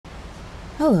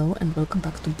Hello and welcome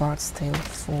back to Bard's Tale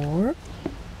 4.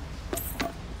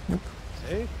 Nope.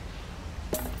 Hey?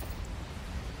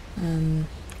 Can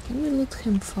we loot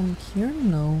him from here?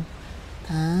 No.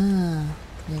 Ah,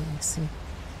 okay, I see.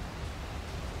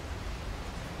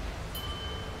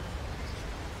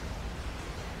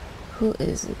 Who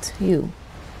is it? You.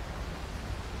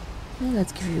 Yeah,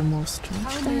 let's give you more strength.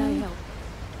 How may I help?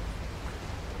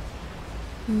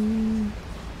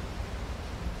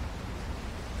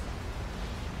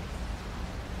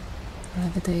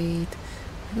 Levitate.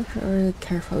 I don't really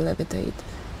care for levitate.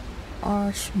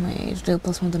 Archmage. Deal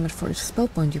plus 1 damage for each spell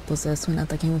point you possess when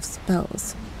attacking with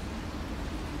spells.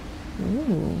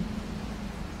 Ooh.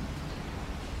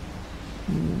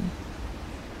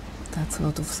 That's a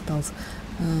lot of spells.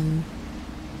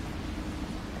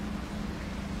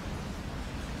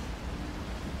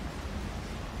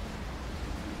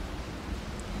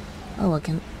 Oh,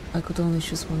 I could only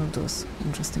choose one of those.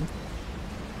 Interesting.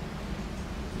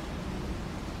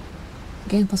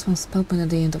 Gain plus 1 spell point at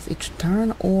the end of each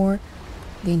turn, or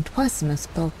gain twice as many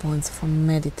spell points from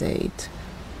meditate.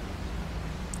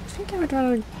 I think I would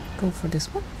rather go for this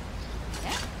one.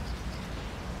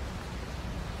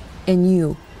 And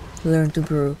you learn to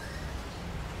brew.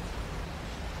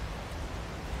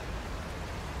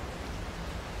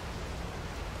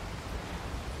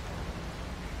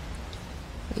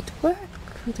 Wait, where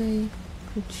could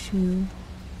you?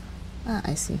 Ah,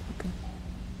 I see. Okay.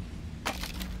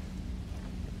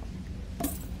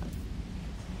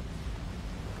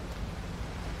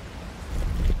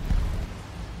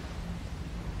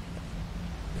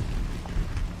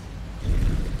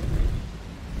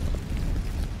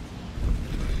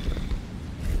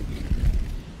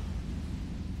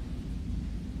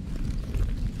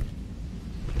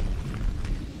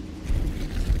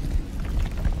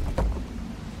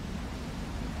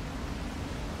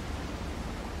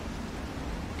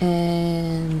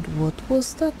 And what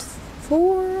was that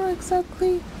for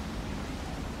exactly?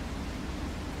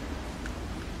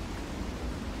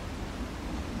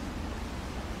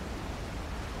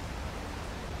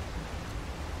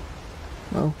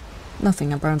 Well,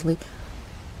 nothing apparently.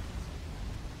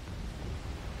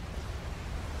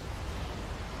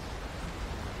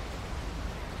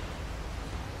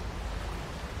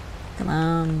 Come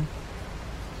on.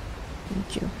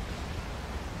 Thank you.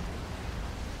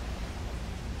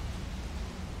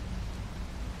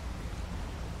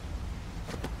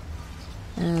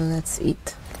 Let's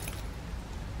eat.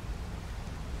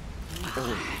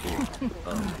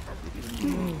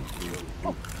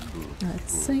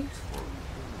 Let's save.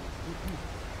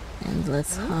 And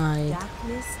let's hide.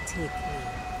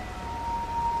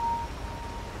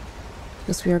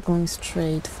 Because we are going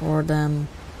straight for them.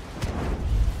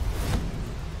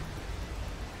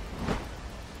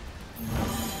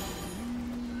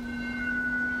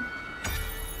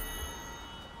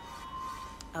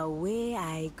 Away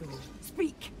I go.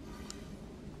 Speak!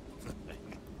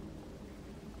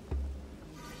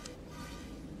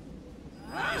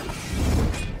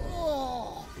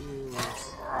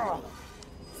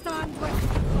 Stand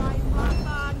with my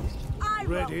man. I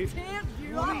Ready? will tear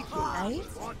you apart.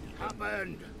 What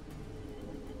happened?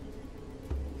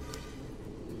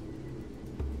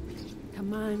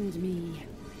 Command me.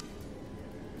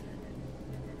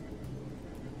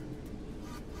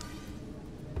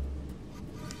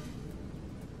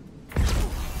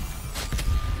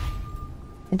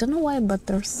 I don't know why, but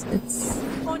it's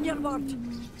On your word.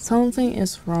 something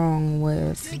is wrong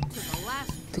with To the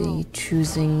last the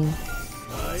choosing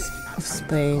of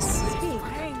space.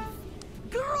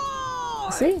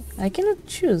 Gross! See, I cannot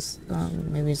choose.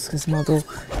 Maybe it's his model.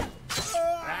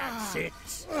 That's it.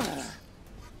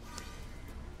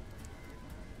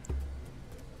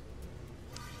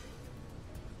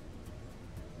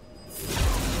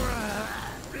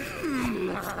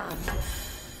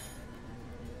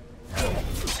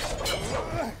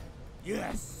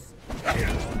 Yes.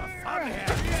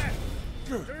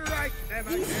 Right them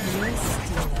again.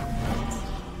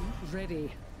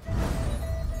 Ready.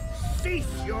 Cease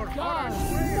your hard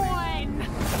Mine!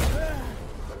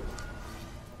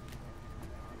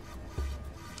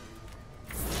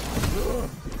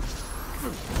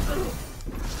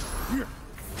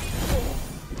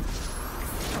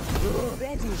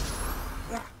 Ready.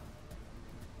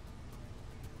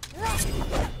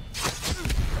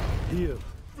 Here.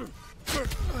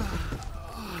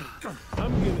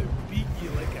 I'm gonna beat you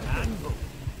like an anvil.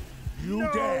 You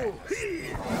dare.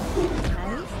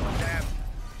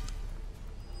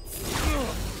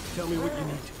 Tell me what you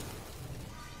need.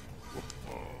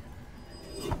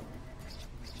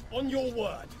 On your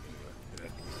word.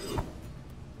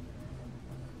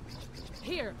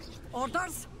 Here.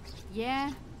 Orders?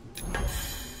 Yeah.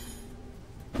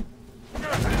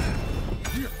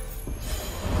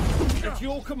 At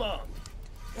your command.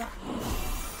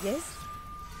 Yes?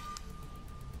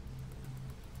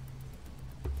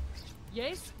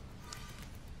 Yes?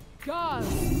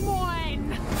 God's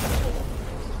mine!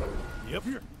 Yep.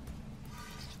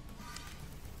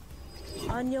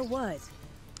 On your word.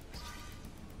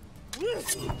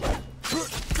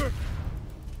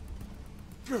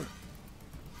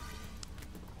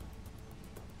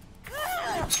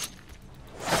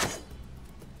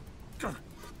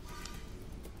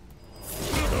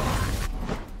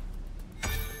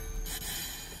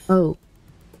 Oh.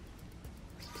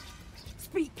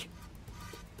 Speak.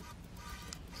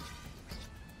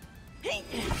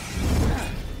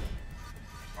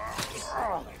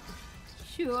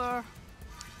 Sure.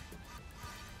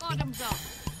 Bottoms up.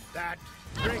 That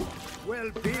drink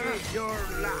will be your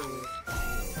last.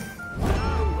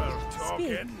 Now we're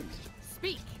talking.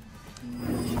 Speak.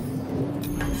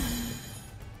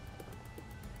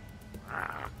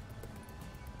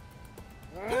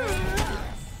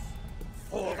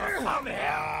 For the family.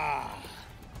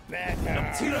 Better.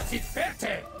 Tirati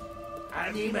fete.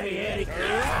 Anime Eric.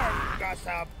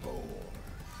 Gasabur.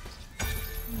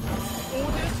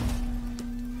 Orders.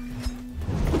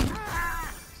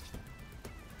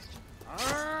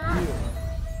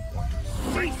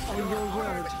 Cease on your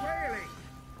word.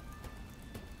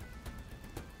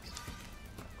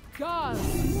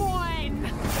 God's mine!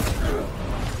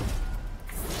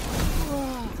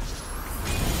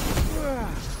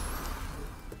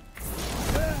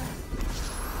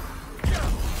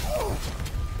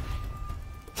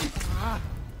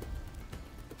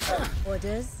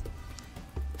 Orders?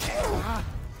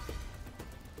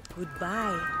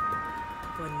 Goodbye.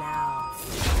 For now.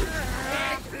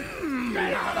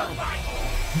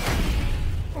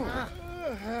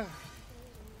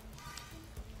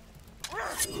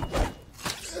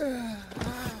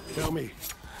 Tell me.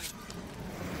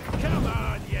 Come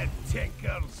on, you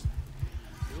tinkers.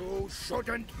 You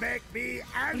shouldn't make me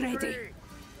angry. Ready.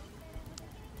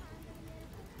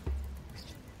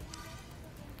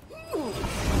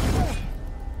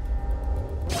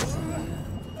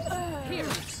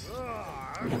 Here.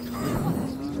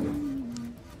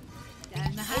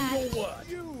 Down the On hatch. your word.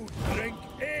 You drink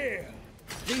air.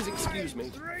 Please excuse me.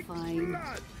 Drink Fine.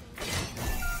 blood.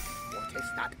 What is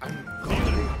that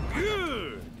ungodly?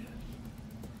 Good.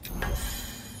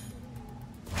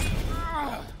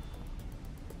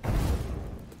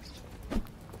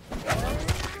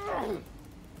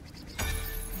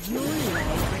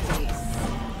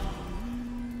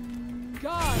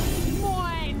 God's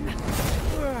mine!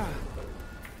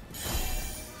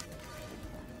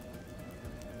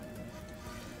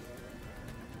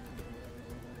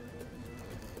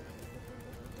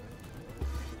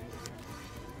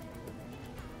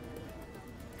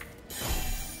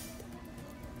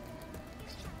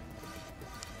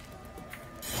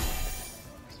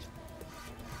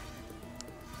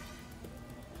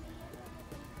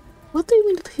 What do you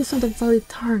mean that he's not a valid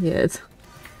target?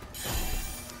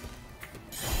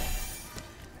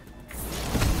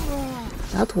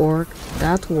 That worked.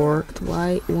 That worked.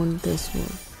 Why won't this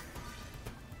work?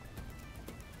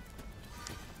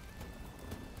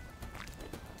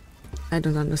 I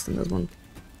don't understand that one.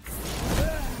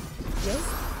 Yes?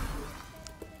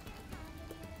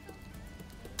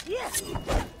 Yes!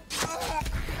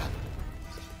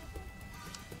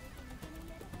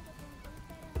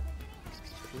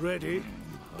 Ready?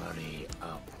 Hurry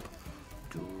up.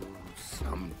 Do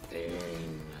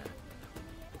something.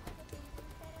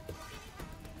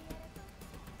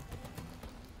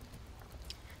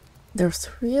 There's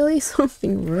really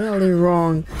something really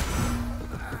wrong.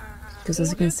 Because as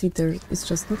you can see, there it's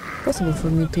just not possible for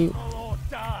me to... Or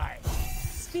die.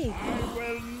 Speak. I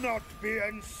will not be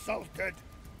insulted.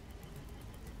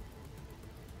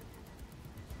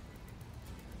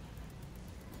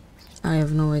 I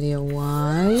have no idea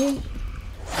why.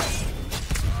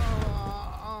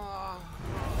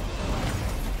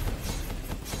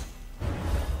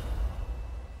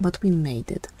 But we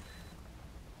made it.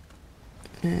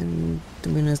 And to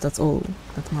be honest, that's all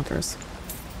that matters.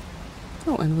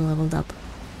 Oh, and we leveled up.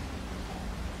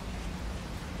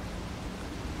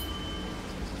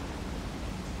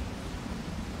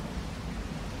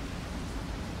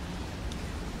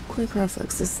 Quick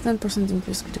reflexes, 10%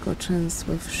 increased critical chance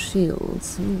with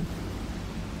shields.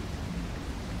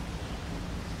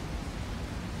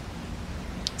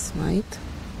 Smite.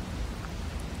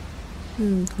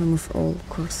 Remove all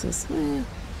courses.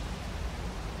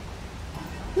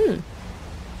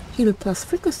 Heal plus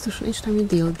 3 constitution each time you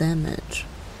deal damage.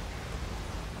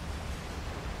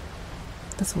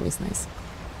 That's always nice.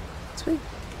 3?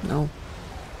 No.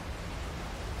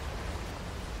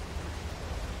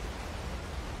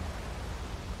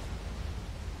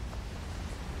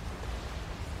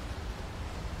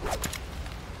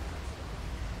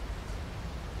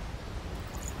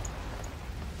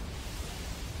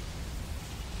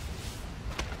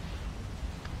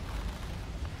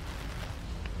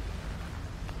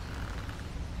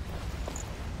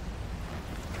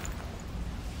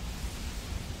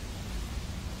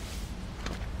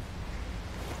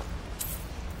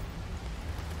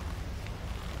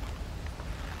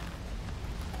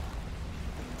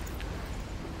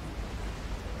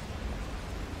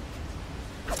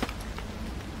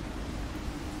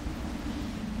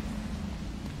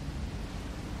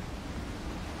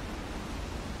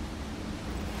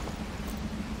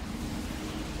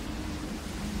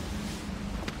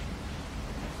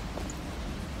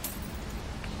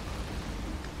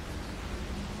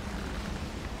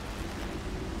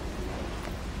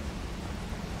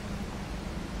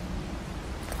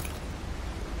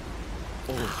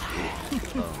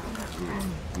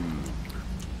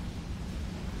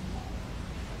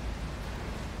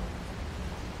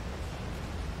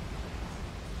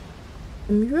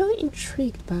 I'm really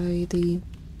intrigued by the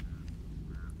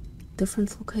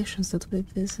different locations that we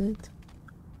visit.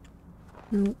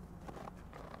 No.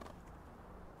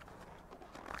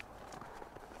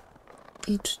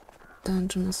 Each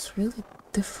dungeon is really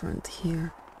different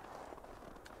here.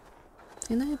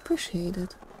 And I appreciate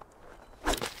it.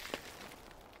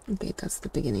 Okay, that's the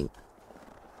beginning.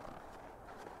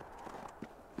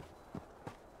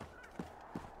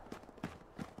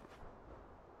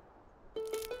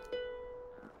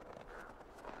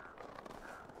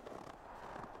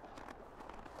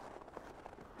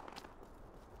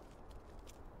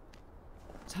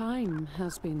 Time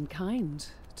has been kind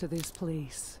to this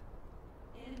place.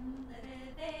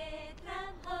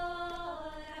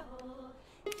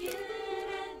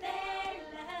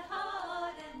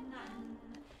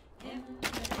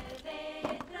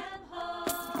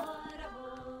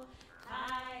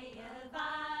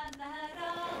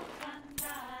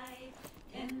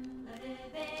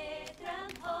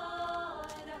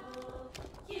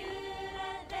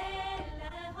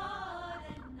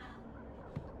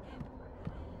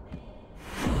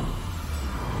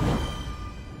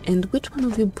 And which one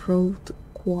of you brought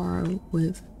quarrel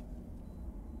with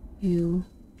you?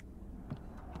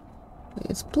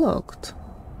 It's blocked.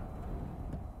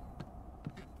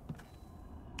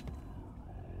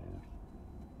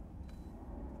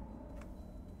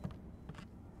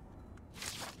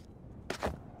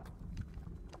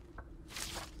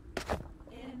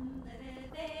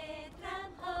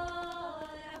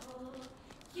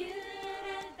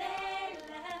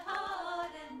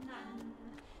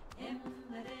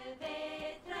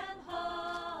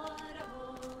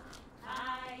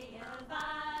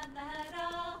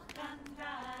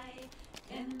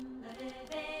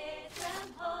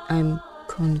 I'm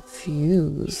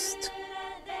confused.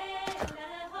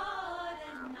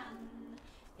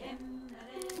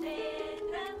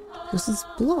 This is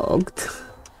blocked.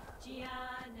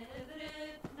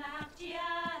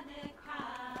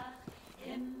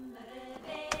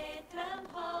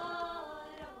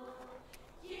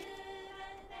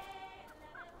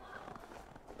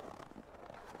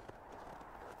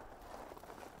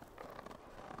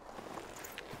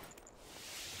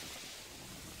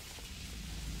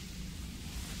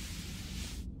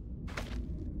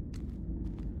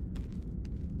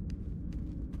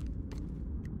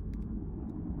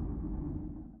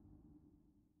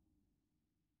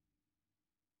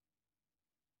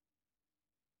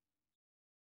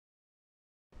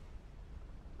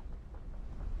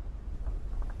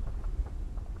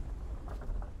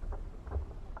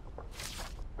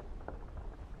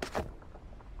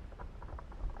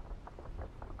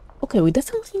 Okay, we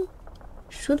definitely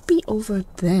should be over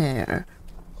there.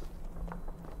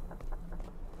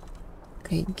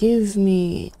 Okay, give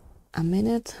me a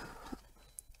minute.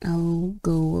 I'll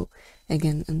go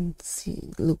again and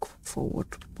look for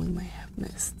what we might have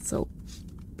missed. So,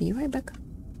 be right back.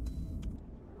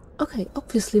 Okay,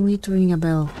 obviously we need to ring a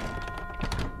bell.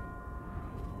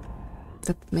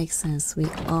 That makes sense. We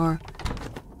are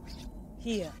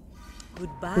Here.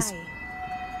 Goodbye. This-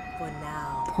 For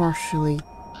now. partially.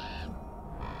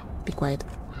 Be quiet.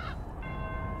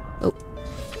 Oh.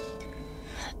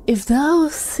 If thou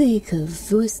seek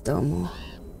wisdom,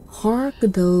 hark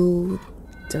thou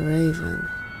the raven.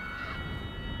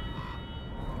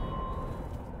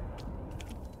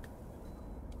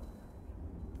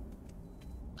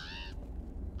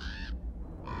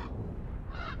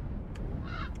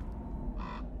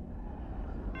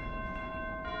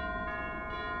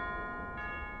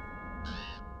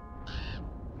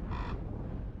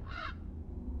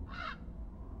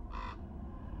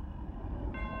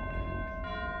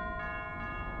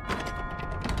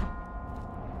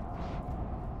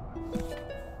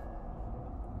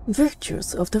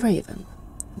 Virtues of the Raven.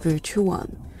 Virtue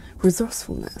 1.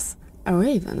 Resourcefulness. A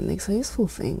raven makes a useful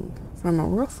thing from a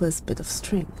worthless bit of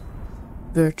string.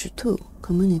 Virtue 2.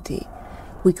 Community.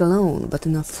 Weak alone, but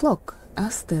in a flock,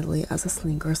 as deadly as a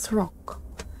slinger's rock.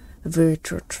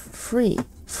 Virtue 3.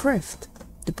 Thrift.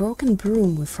 The broken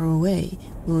broom we throw away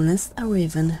will nest a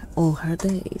raven all her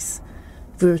days.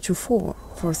 Virtue 4.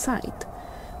 Foresight.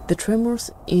 The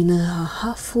tremors in a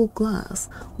half-full glass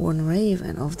warn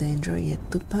raven of danger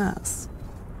yet to pass.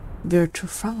 Virtue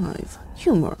 5.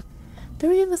 Humor. The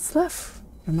raven's laugh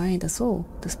remind us all,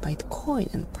 despite coin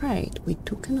and pride, we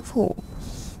too can fall.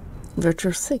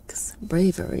 Virtue 6.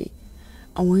 Bravery.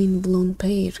 A wind-blown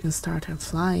page can start her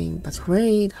flying, but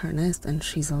raid her nest and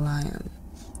she's a lion.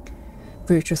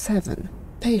 Virtue 7.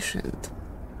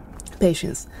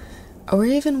 Patience. A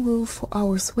raven will for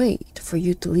hours wait for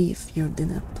you to leave your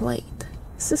dinner plate.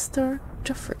 Sister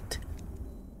Joffrey.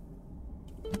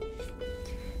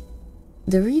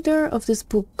 The reader of this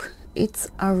book eats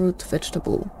a root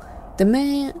vegetable. The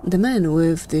man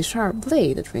with the sharp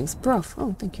blade that drinks broth.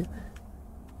 Oh, thank you.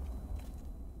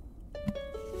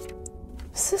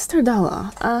 Sister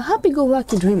Dalla, a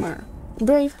happy-go-lucky dreamer.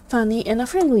 Brave, funny, and a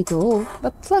friendly to all,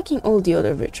 but lacking all the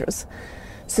other virtues.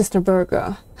 Sister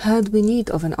Berga, had we need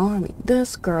of an army,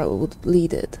 this girl would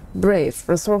lead it. Brave,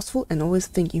 resourceful, and always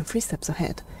thinking 3 steps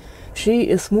ahead. She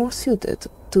is more suited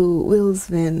to Will's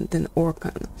Wind than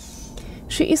Orkan.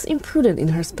 She is imprudent in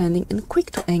her spending and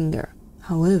quick to anger,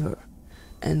 however,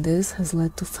 and this has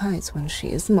led to fights when she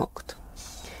is mocked.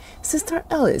 Sister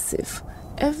Elisif,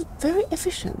 very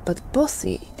efficient but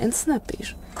bossy and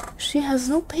snappish. She has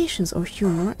no patience or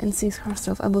humor and sees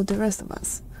herself above the rest of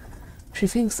us. She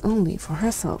thinks only for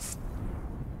herself.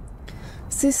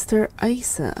 Sister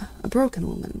Aisa, a broken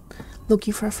woman,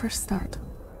 looking for a fresh start.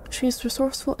 She is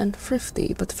resourceful and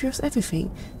thrifty, but fears everything,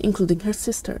 including her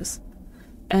sisters,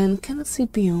 and cannot see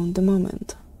beyond the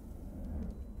moment.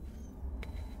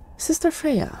 Sister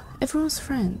Freya, everyone's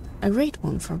friend, a great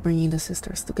one for bringing the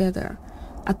sisters together,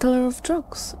 a teller of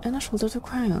jokes and a shoulder to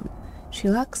cry on. She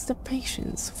lacks the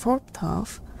patience,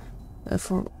 forethought,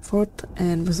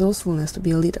 and resourcefulness to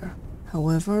be a leader.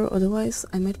 However, otherwise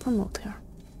I might promote her.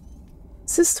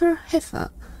 Sister Hefa,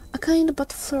 a kind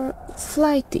but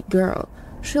flighty girl.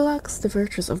 She lacks the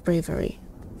virtues of bravery,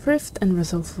 thrift and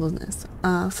resourcefulness,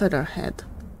 a featherhead.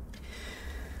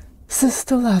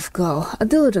 Sister Lavgal, a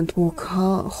diligent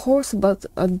horse but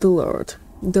a dullard,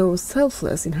 though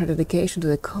selfless in her dedication to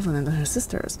the Covenant and her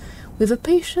sisters, with a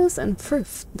patience and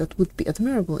thrift that would be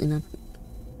admirable in a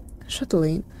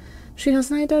chatelaine. She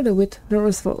has neither the wit nor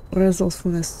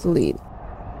resourcefulness to lead.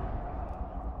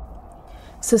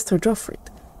 Sister Joffrey,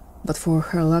 but for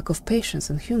her lack of patience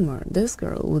and humor, this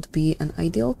girl would be an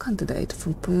ideal candidate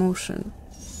for promotion.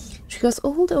 She has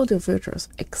all the other virtues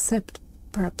except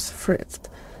perhaps thrift,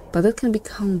 but that can be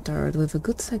countered with a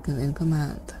good second in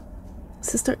command.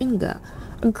 Sister Inga,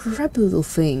 a grubby little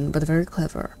thing, but very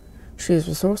clever. She is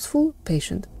resourceful,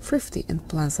 patient, thrifty, and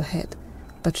plans ahead,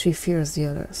 but she fears the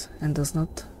others and does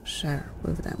not share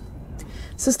with them.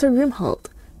 Sister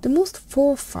Grimhold, the most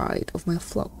forthright of my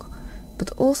flock,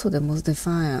 but also the most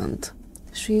defiant.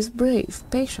 She is brave,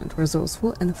 patient,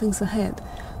 resourceful, and thinks ahead,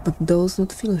 but does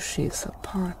not feel she is a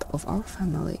part of our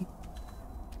family.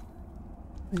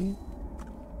 Okay.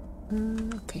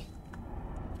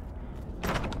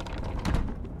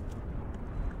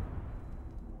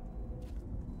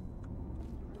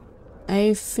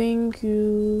 I think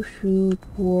you should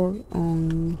work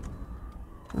on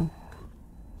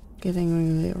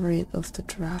getting rid of the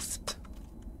draft.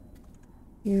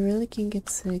 You really can get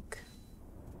sick.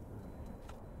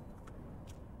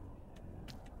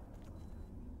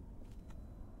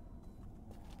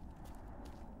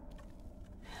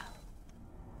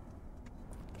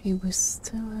 Okay, we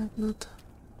still have not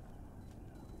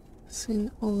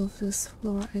seen all of this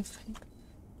floor, I think.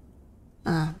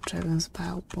 Ah, Dragon's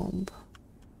Bile Bomb.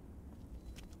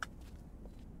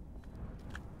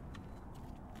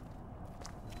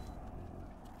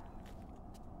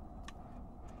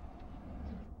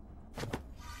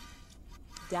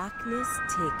 Darkness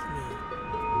take me.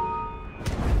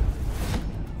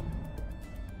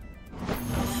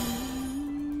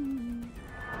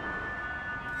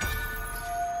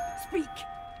 Speak!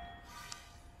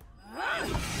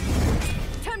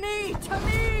 To me! To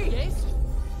me! Yes?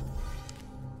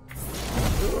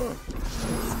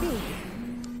 Speak.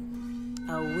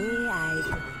 Away I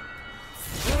go.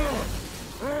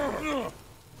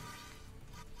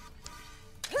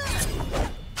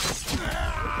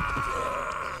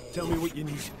 Tell me what you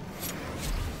need.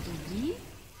 Me?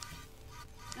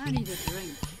 I need a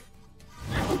drink.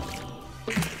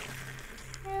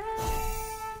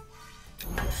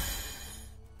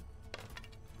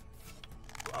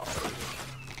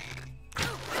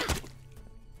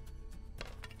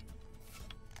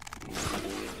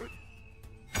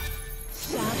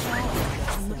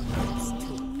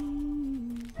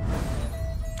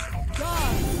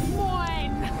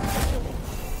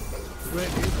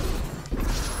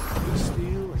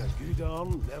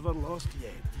 never lost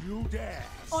yet. You dare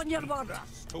On your speak word.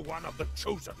 thus to one of the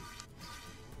chosen.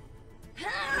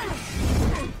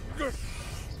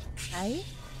 Aye?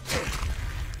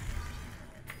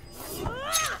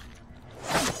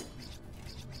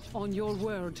 On your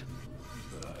word.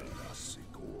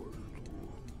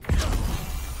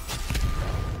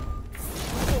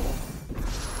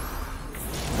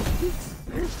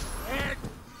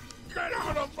 Get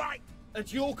out of my...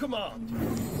 At your command.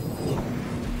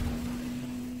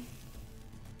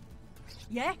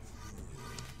 Yeah?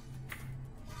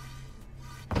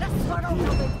 This world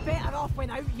will be better off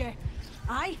without you.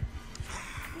 Aye?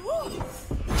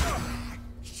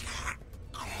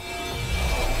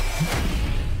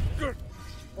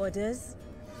 Orders?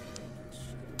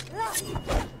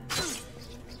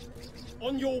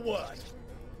 On your word.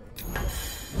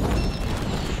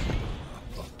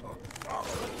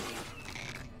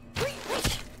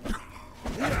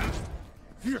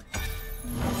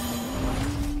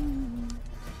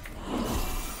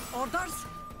 Orders?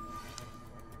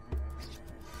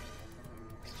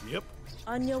 Yep.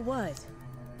 On your word.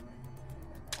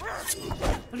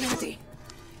 Ready.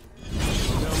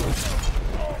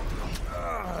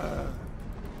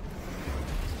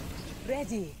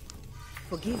 Ready.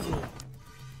 Forgive me.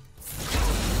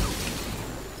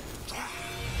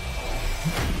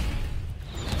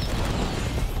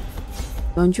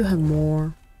 Don't you have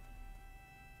more?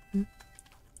 There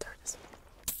it is.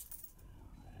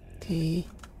 Okay,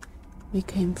 we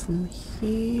came from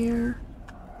here.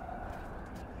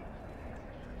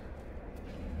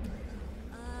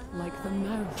 Like the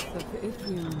mouth of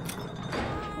Evna.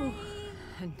 Oh,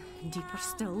 and deeper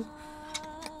still.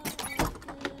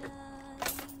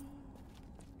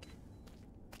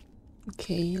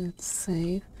 Okay, let's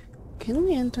save. Can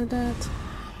we enter that?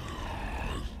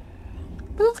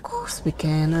 But of course we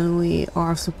can, and we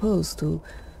are supposed to.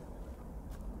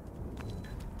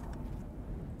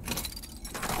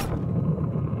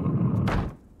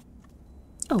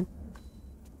 Oh,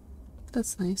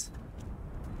 that's nice.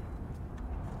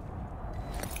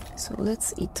 So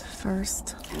let's eat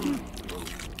first.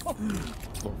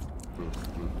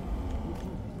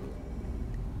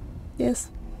 Yes.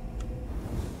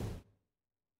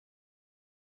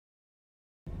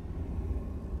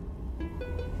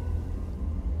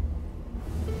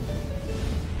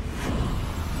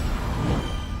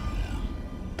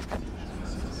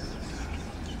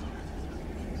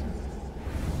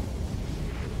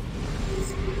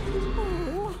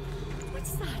 Oh,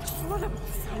 what's that horrible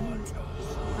sound?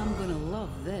 I'm gonna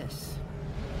love this.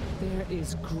 There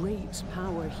is great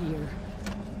power here.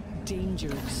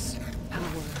 Dangerous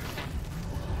power.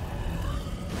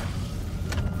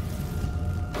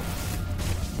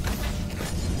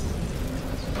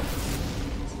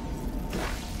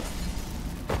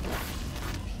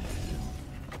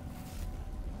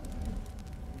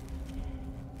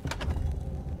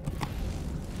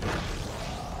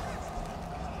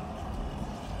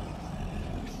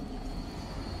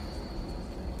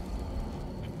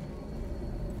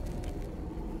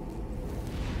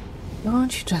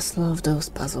 Don't you just love those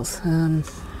puzzles?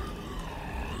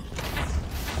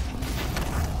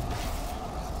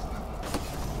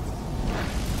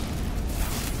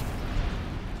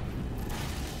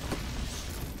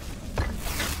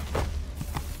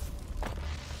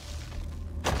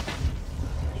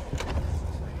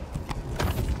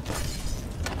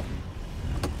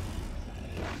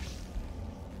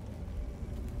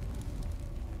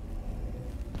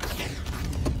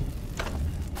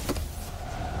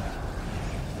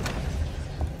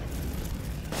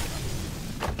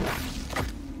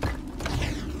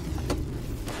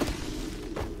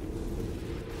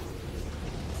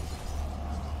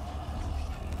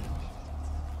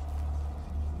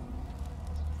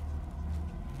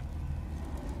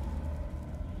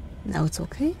 Now it's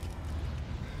okay?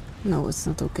 No, it's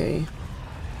not okay.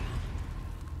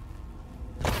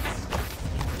 There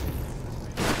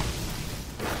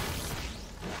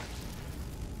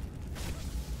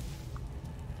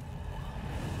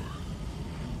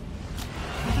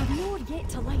are more yet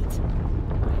to light.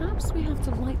 Perhaps we have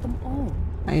to light them all.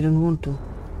 I don't want to.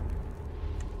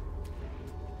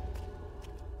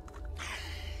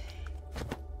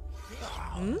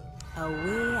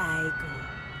 Away I go.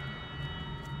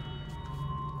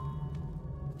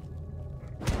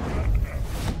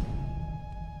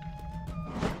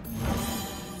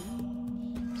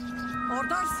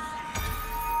 Orders?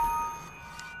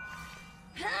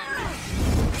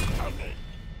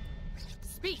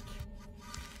 Speak!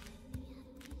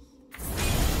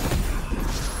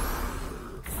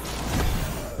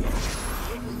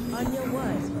 On your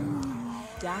word.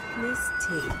 Darkness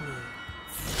take me.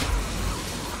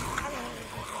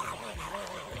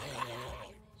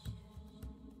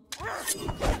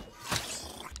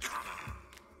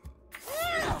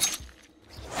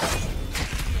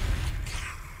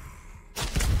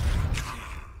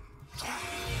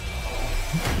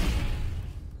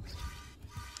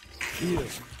 Here.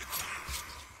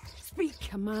 Speak.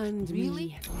 Command Really?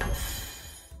 me.